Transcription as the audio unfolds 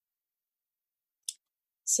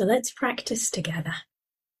So let's practice together.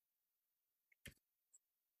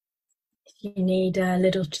 If you need a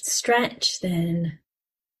little stretch, then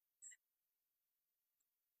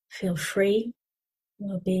feel free.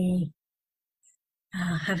 We'll be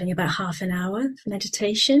having about half an hour of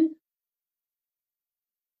meditation.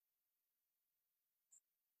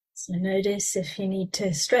 So notice if you need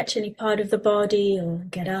to stretch any part of the body or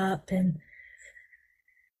get up and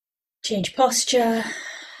change posture.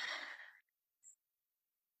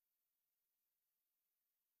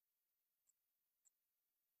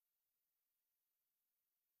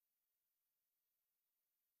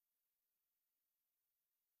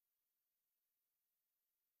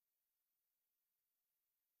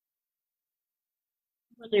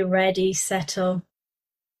 When you're ready, settle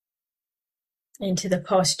into the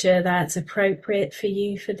posture that's appropriate for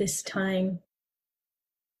you for this time.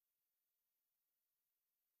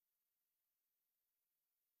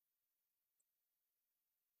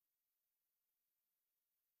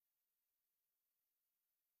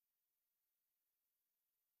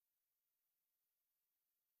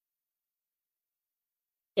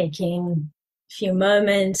 Taking a few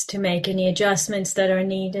moments to make any adjustments that are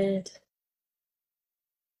needed.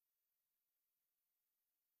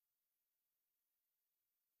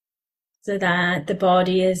 So that the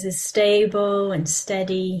body is as stable and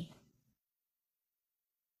steady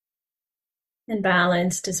and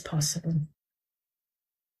balanced as possible.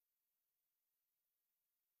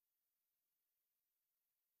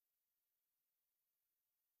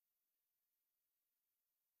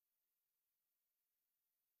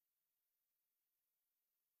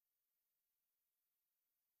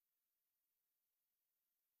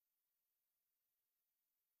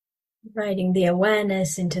 Inviting the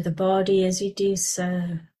awareness into the body as you do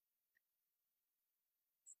so.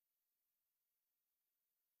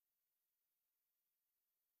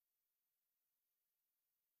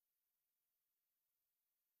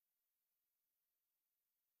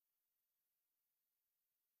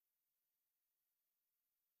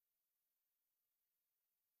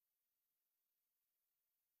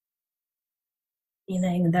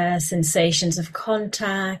 Feeling the sensations of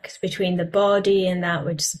contact between the body and that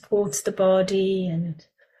which supports the body, and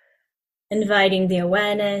inviting the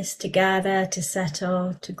awareness to gather, to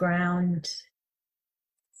settle, to ground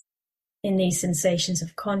in these sensations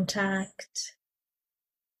of contact.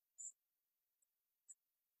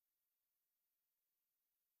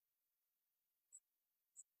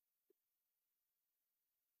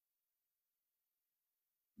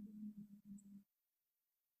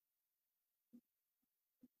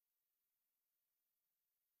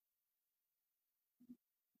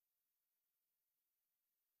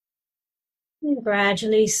 And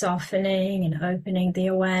gradually softening and opening the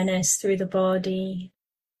awareness through the body.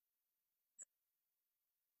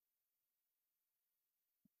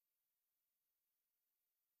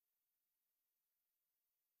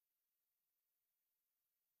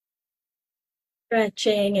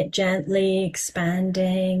 Stretching it gently,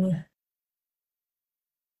 expanding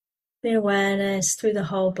the awareness through the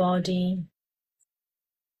whole body.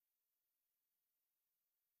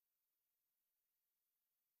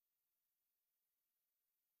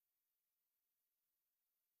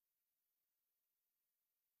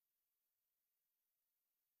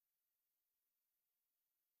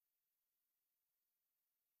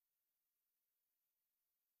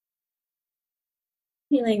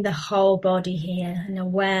 Feeling the whole body here, an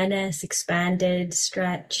awareness expanded,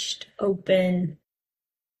 stretched, open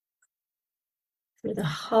through the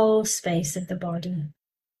whole space of the body.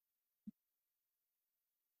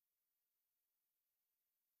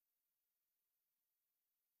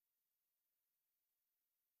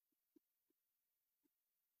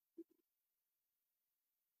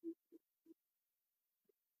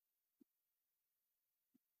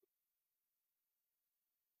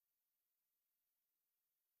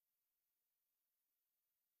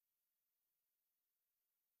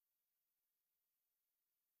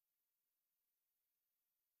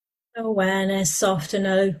 Awareness soft and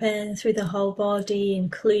open through the whole body,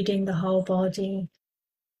 including the whole body.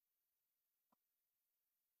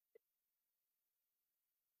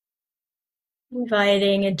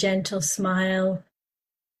 Inviting a gentle smile,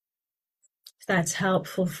 if that's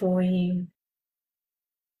helpful for you.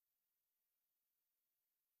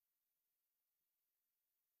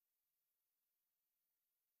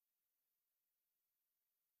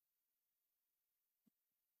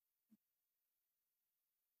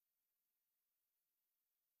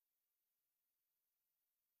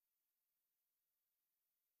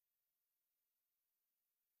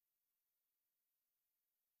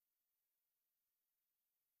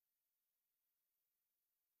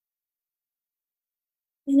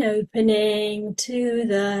 And opening to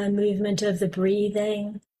the movement of the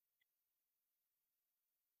breathing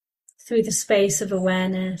through the space of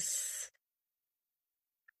awareness.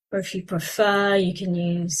 Or if you prefer, you can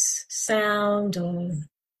use sound or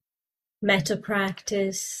metta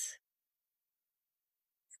practice.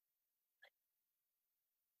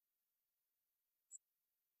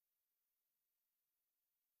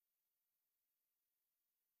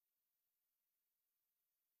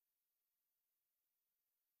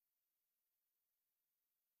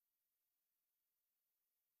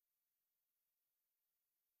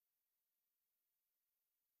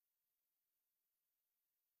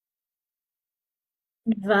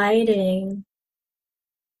 Inviting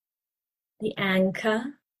the anchor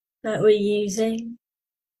that we're using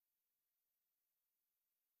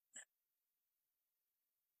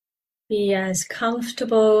be as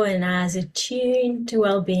comfortable and as attuned to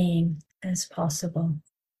well-being as possible.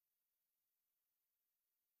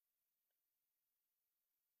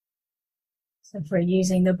 So if we're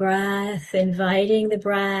using the breath, inviting the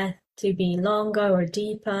breath to be longer or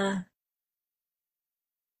deeper,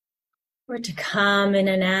 or to come in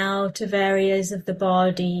and out of areas of the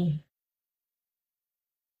body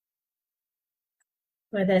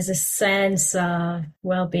where there's a sense of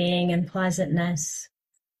well-being and pleasantness.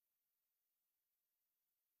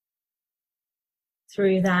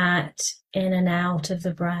 Through that, in and out of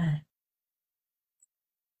the breath.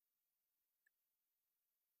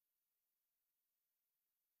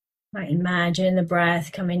 Might imagine the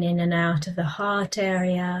breath coming in and out of the heart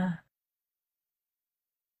area.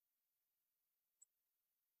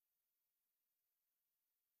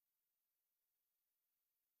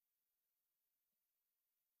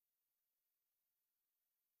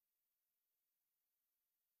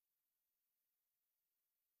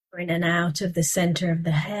 Or in and out of the center of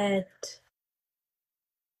the head.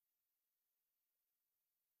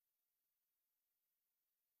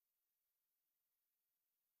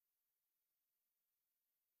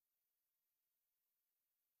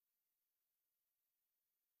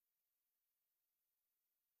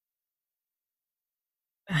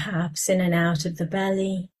 Perhaps in and out of the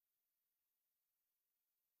belly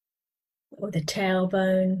or the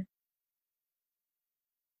tailbone.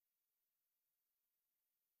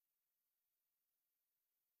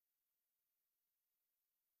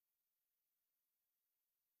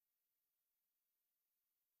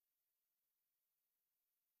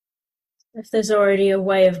 If there's already a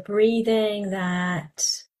way of breathing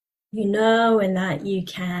that you know and that you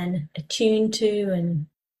can attune to and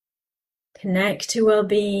connect to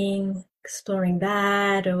well-being, exploring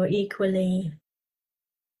that, or equally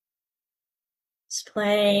just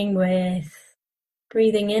playing with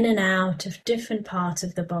breathing in and out of different parts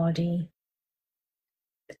of the body,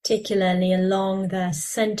 particularly along the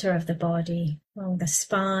center of the body, along the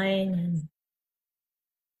spine and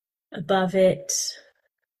above it.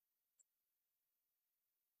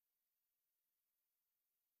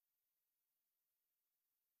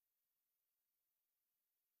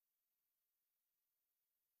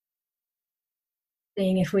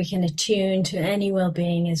 Seeing if we can attune to any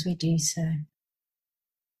well-being as we do so.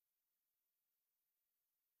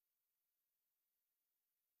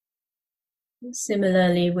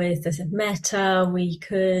 Similarly, with the metta, we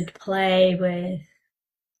could play with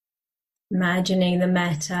imagining the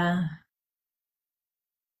metta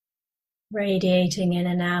radiating in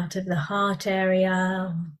and out of the heart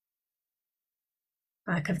area,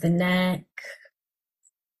 back of the neck,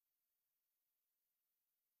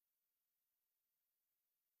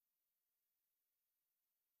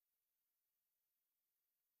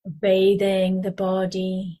 bathing the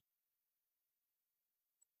body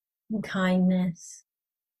in kindness,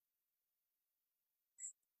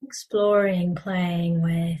 exploring, playing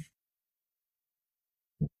with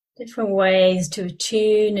different ways to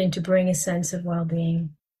attune and to bring a sense of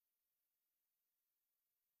well-being.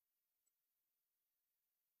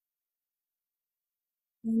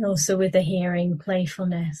 And also with the hearing,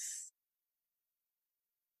 playfulness.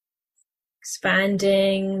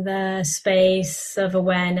 Expanding the space of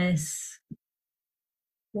awareness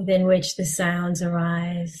within which the sounds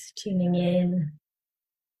arise, tuning in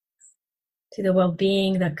to the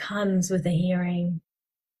well-being that comes with the hearing.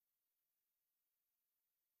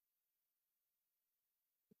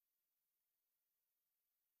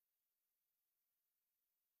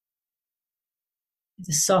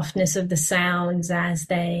 The softness of the sounds as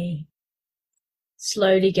they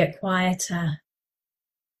slowly get quieter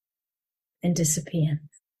and disappear.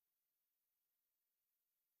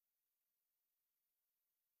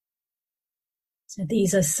 So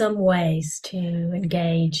these are some ways to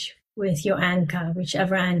engage with your anchor,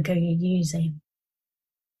 whichever anchor you're using.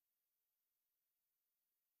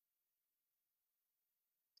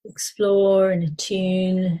 explore and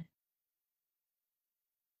attune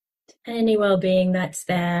to any well-being that's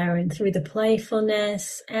there, and through the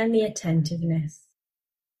playfulness and the attentiveness,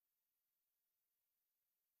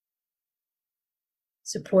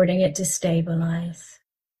 supporting it to stabilize.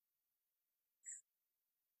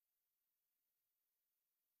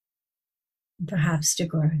 And perhaps to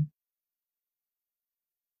grow.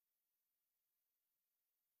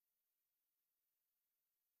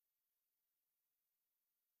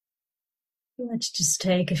 Let's just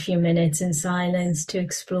take a few minutes in silence to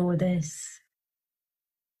explore this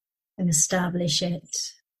and establish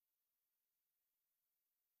it.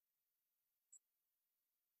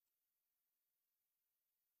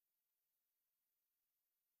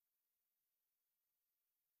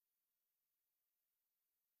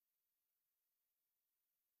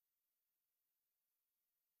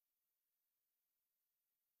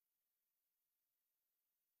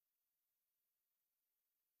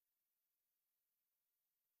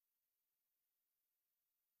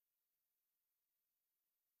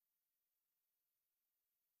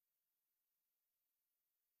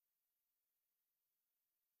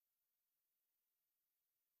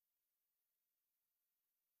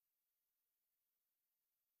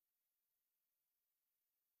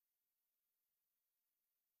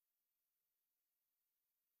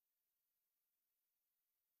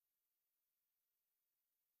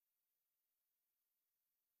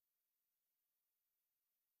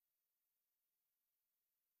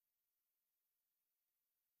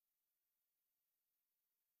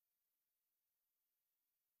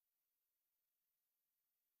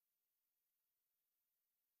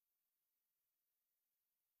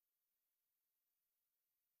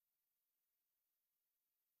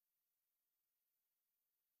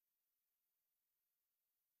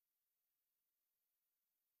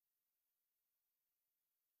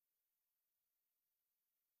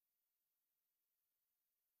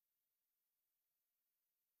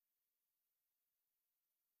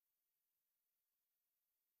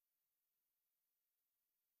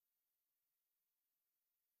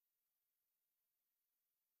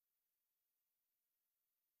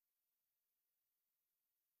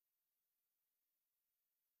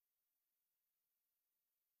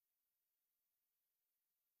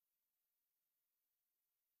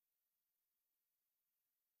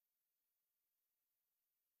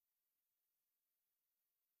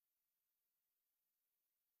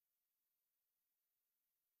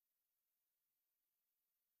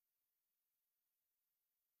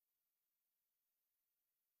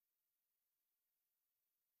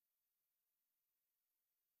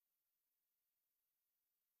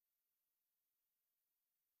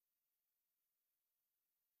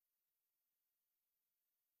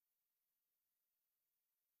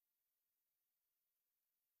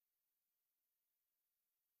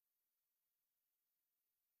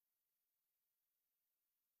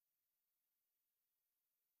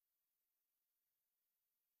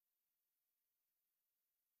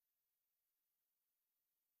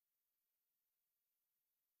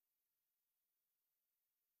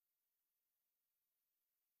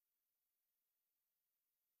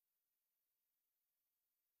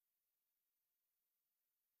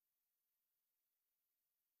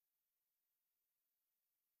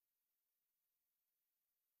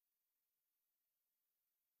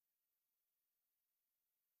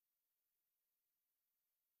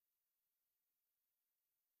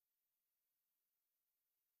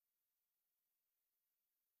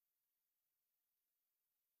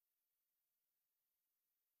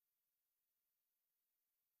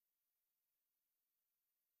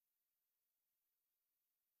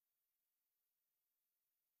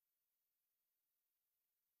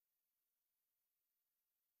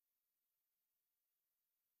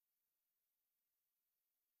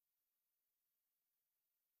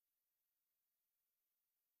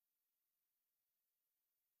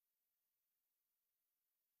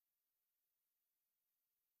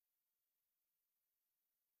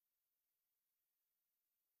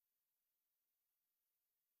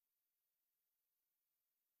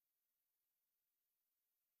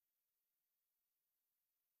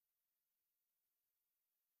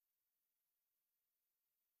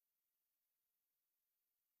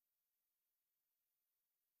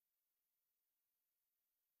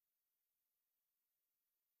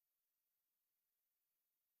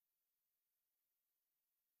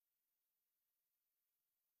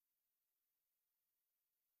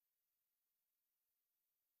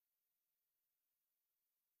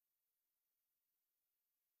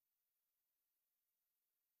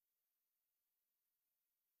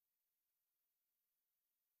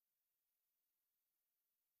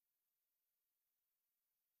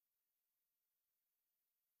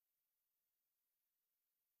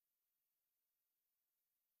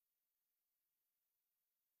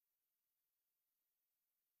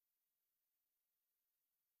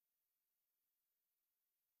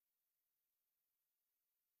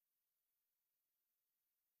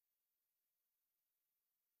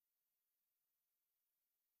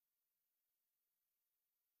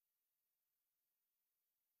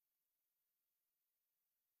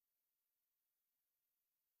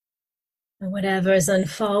 And whatever is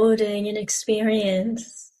unfolding in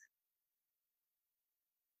experience,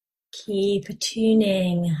 keep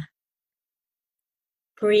attuning,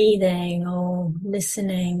 breathing or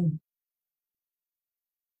listening,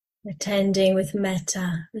 attending with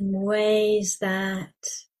metta in ways that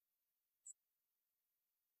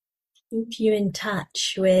keep you in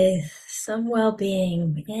touch with some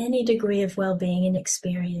well-being, any degree of well-being in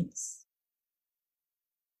experience.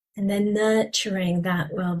 And then nurturing that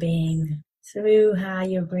well-being through how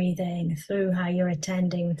you're breathing, through how you're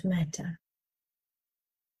attending with metta,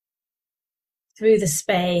 through the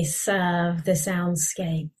space of the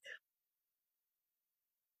soundscape.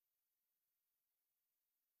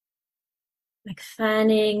 Like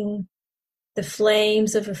fanning the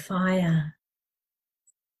flames of a fire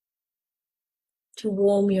to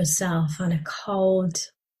warm yourself on a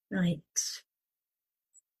cold night.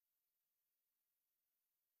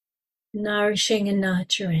 Nourishing and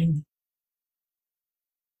nurturing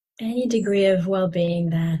any degree of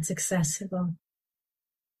well-being that's accessible.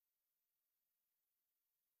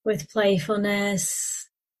 With playfulness,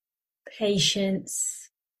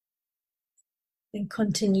 patience, and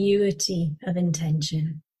continuity of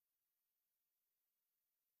intention.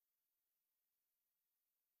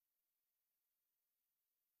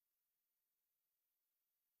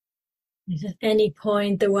 If at any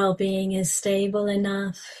point the well-being is stable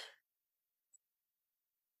enough,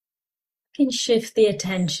 you can shift the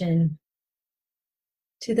attention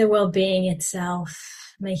to the well-being itself,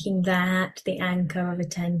 making that the anchor of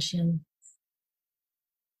attention.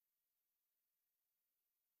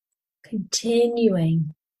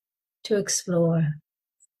 Continuing to explore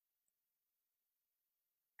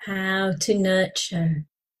how to nurture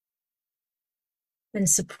and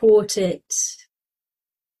support it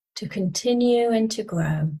to continue and to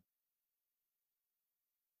grow.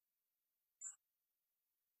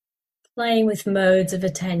 Playing with modes of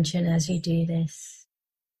attention as you do this.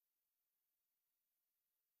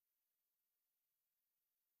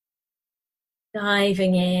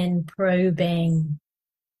 Diving in, probing,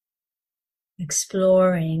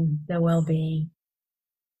 exploring the well-being.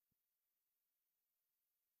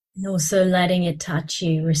 And also letting it touch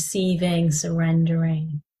you, receiving,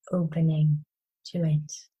 surrendering, opening to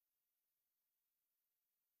it.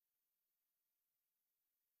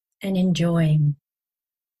 And enjoying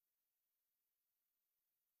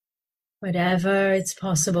whatever it's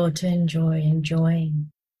possible to enjoy,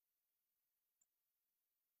 enjoying,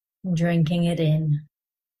 and drinking it in,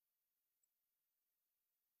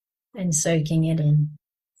 and soaking it in.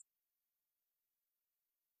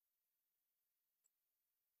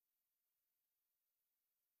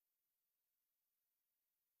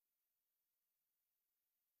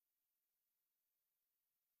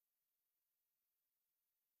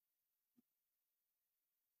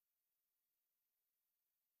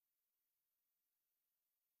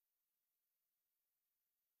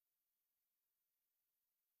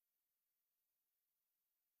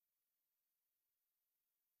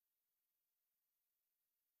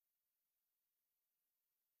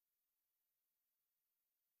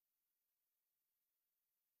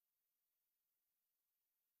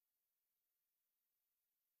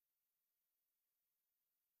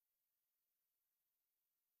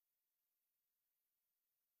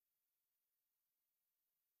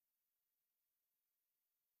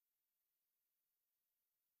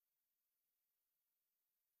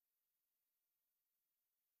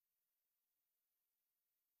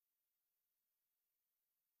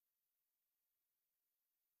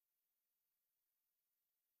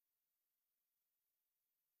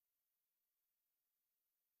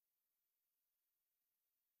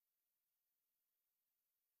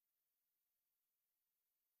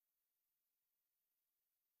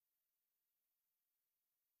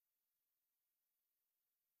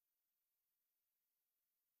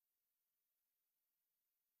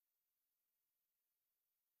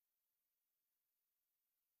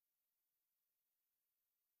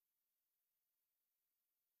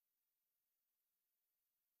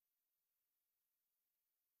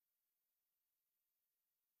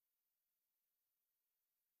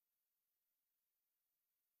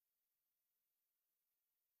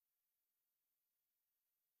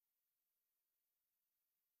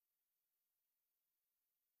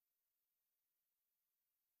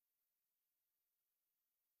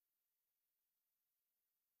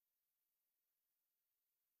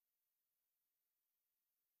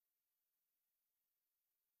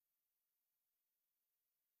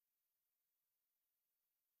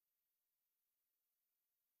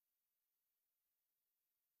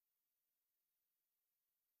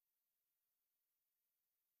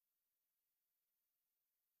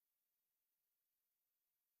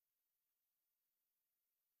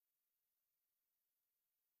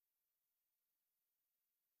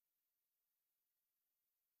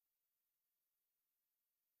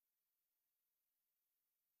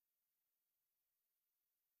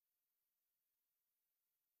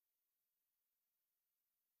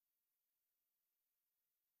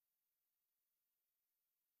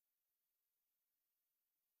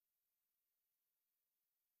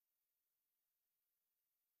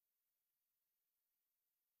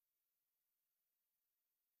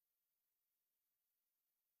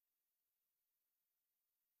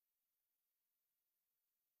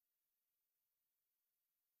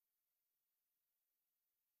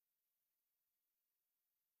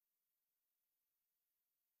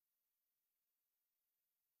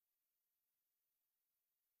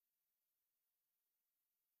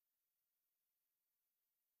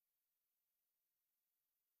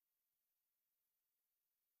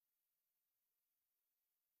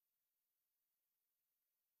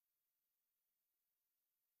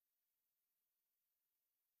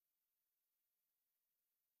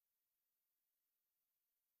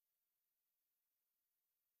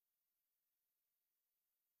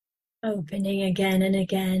 Opening again and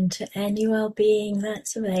again to any well-being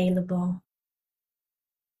that's available.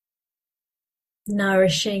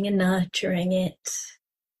 Nourishing and nurturing it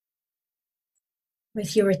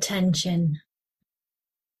with your attention,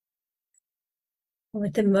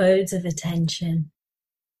 with the modes of attention.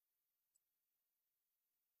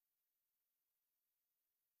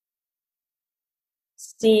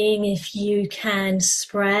 Seeing if you can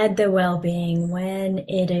spread the well-being when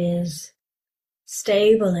it is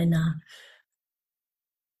stable enough.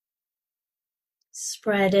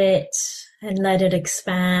 Spread it and let it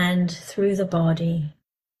expand through the body,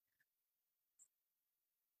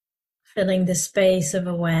 filling the space of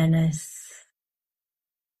awareness,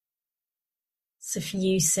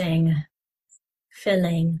 suffusing,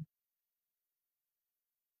 filling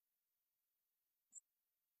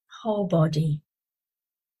whole body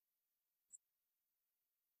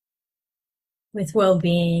with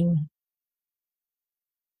well-being,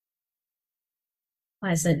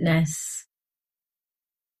 pleasantness,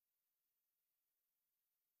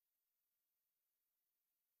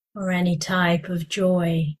 or any type of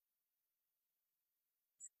joy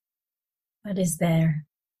that is there.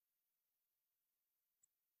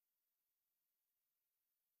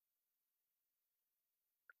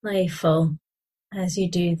 Playful as you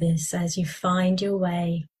do this, as you find your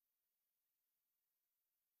way.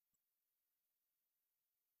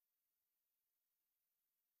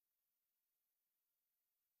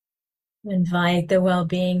 Invite the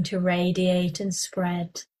well-being to radiate and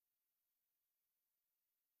spread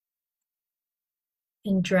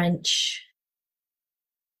and drench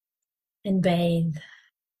and bathe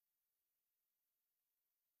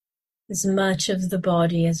as much of the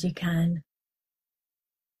body as you can.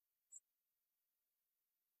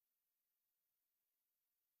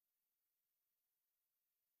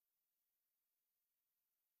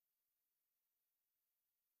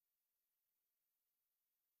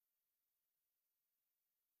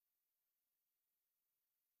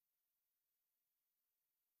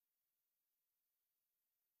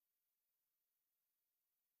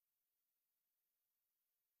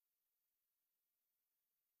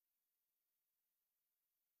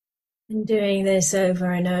 And doing this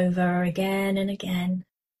over and over again and again.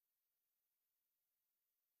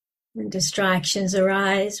 When distractions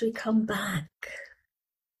arise, we come back.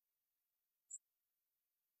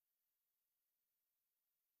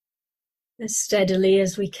 As steadily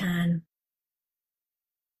as we can.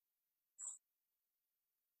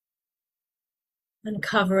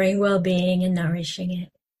 Uncovering well-being and nourishing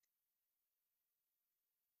it.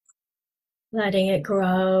 Letting it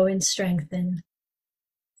grow and strengthen.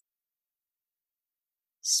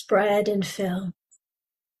 Spread and fill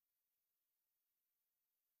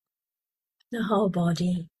the whole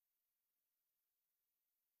body.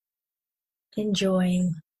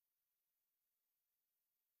 Enjoying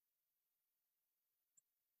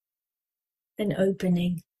and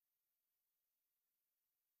opening.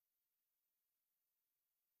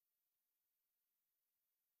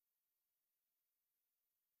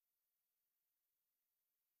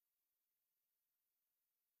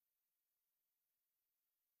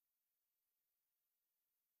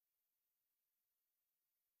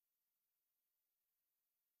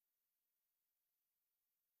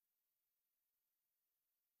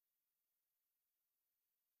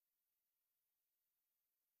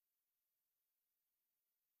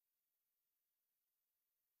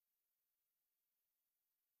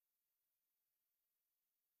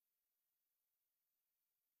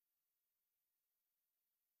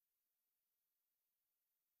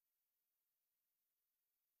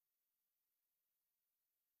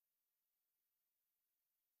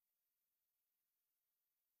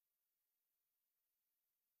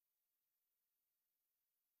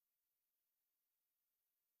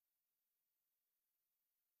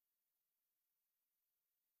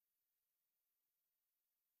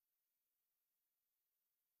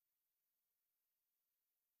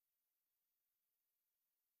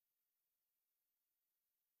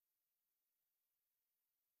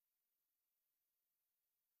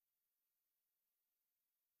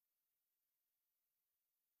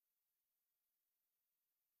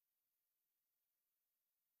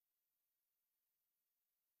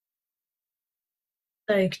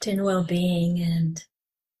 Soaked in well-being and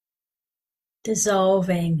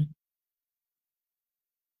dissolving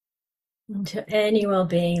into any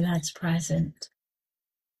well-being that's present.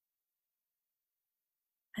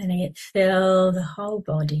 Letting it fill the whole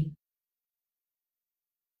body.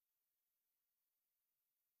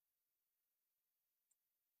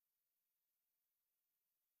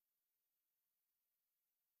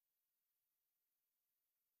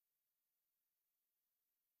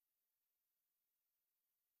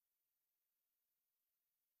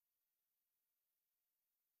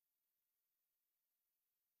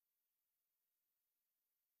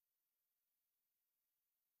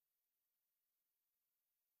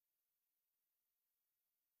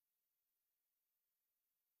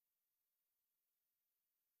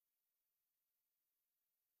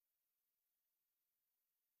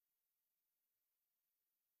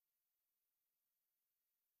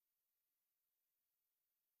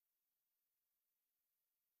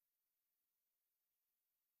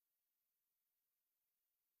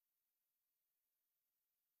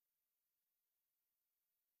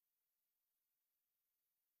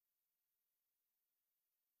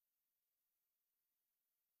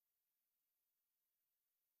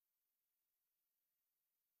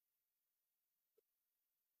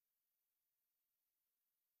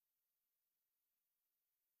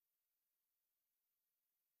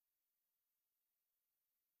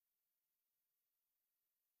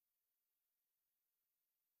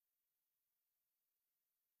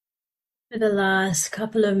 For the last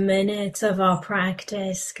couple of minutes of our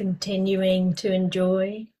practice, continuing to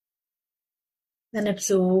enjoy and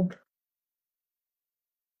absorb.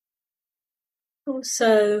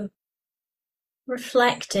 Also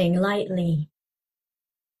reflecting lightly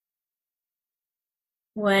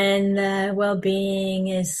when the well-being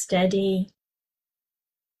is steady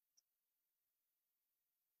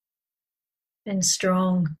and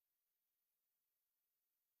strong.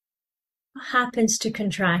 What happens to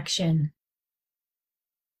contraction?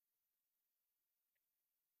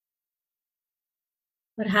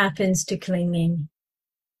 What happens to clinging?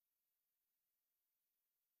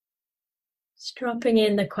 Just dropping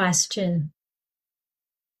in the question,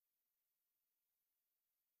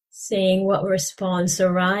 seeing what response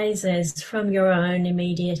arises from your own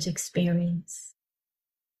immediate experience.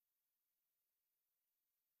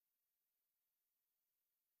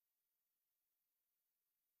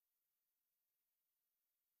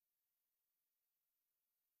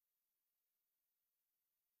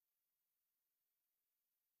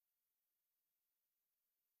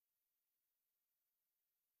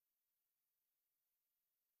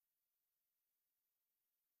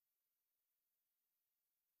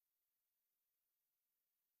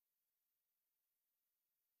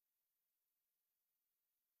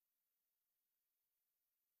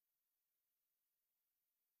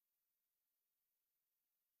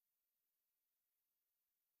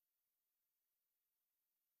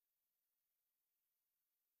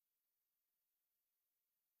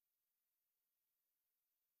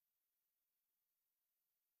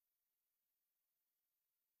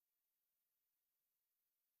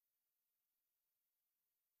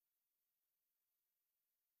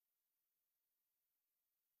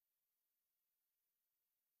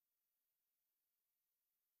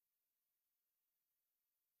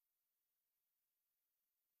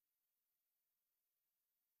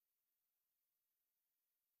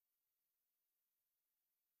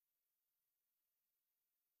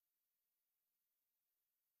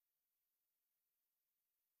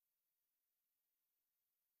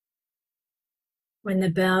 When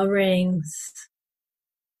the bell rings,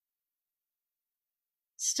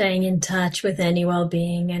 staying in touch with any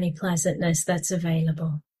well-being, any pleasantness that's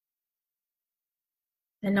available,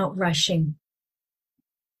 and not rushing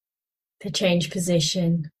to change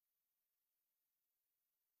position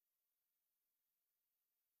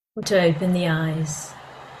or to open the eyes,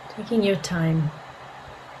 taking your time.